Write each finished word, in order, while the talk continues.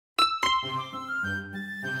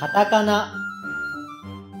カタカナ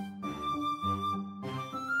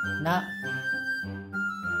な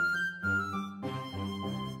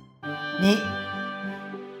に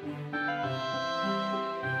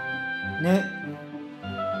ぬ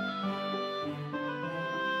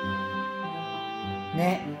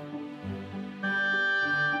ね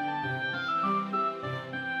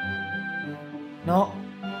の。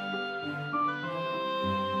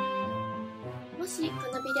もしこ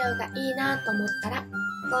のビデオがいいなと思ったら、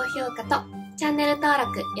高評価とチャンネル登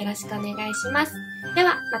録よろしくお願いします。で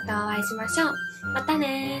はまたお会いしましょう。また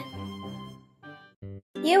ね。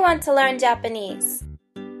You want to learn Japanese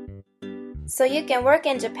so you can work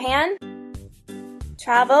in Japan,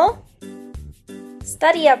 travel,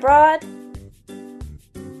 study abroad,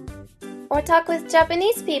 or talk with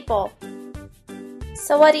Japanese people.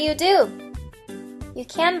 So what do? You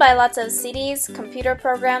can buy lots of CDs, computer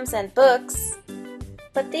programs, and books,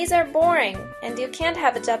 but these are boring and you can't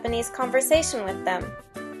have a Japanese conversation with them.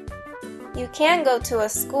 You can go to a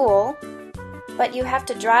school, but you have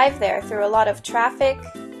to drive there through a lot of traffic.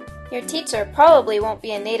 Your teacher probably won't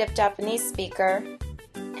be a native Japanese speaker,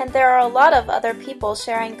 and there are a lot of other people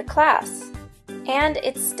sharing the class, and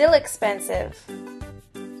it's still expensive.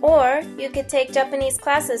 Or you could take Japanese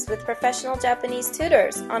classes with professional Japanese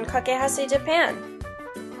tutors on Kakehashi Japan.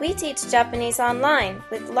 We teach Japanese online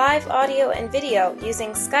with live audio and video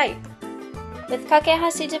using Skype. With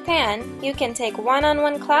Kakehashi Japan, you can take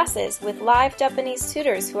one-on-one classes with live Japanese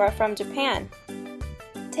tutors who are from Japan.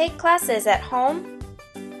 Take classes at home,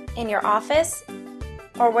 in your office,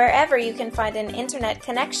 or wherever you can find an internet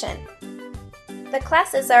connection. The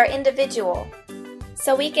classes are individual,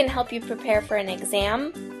 so we can help you prepare for an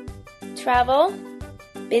exam, travel,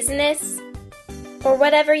 business, or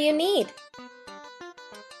whatever you need.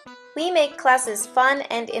 We make classes fun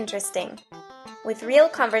and interesting, with real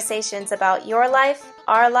conversations about your life,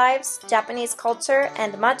 our lives, Japanese culture,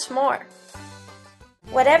 and much more.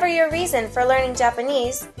 Whatever your reason for learning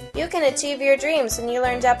Japanese, you can achieve your dreams when you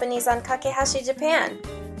learn Japanese on Kakehashi Japan.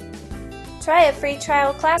 Try a free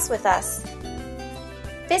trial class with us.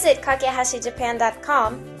 Visit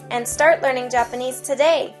kakehashijapan.com and start learning Japanese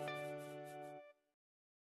today.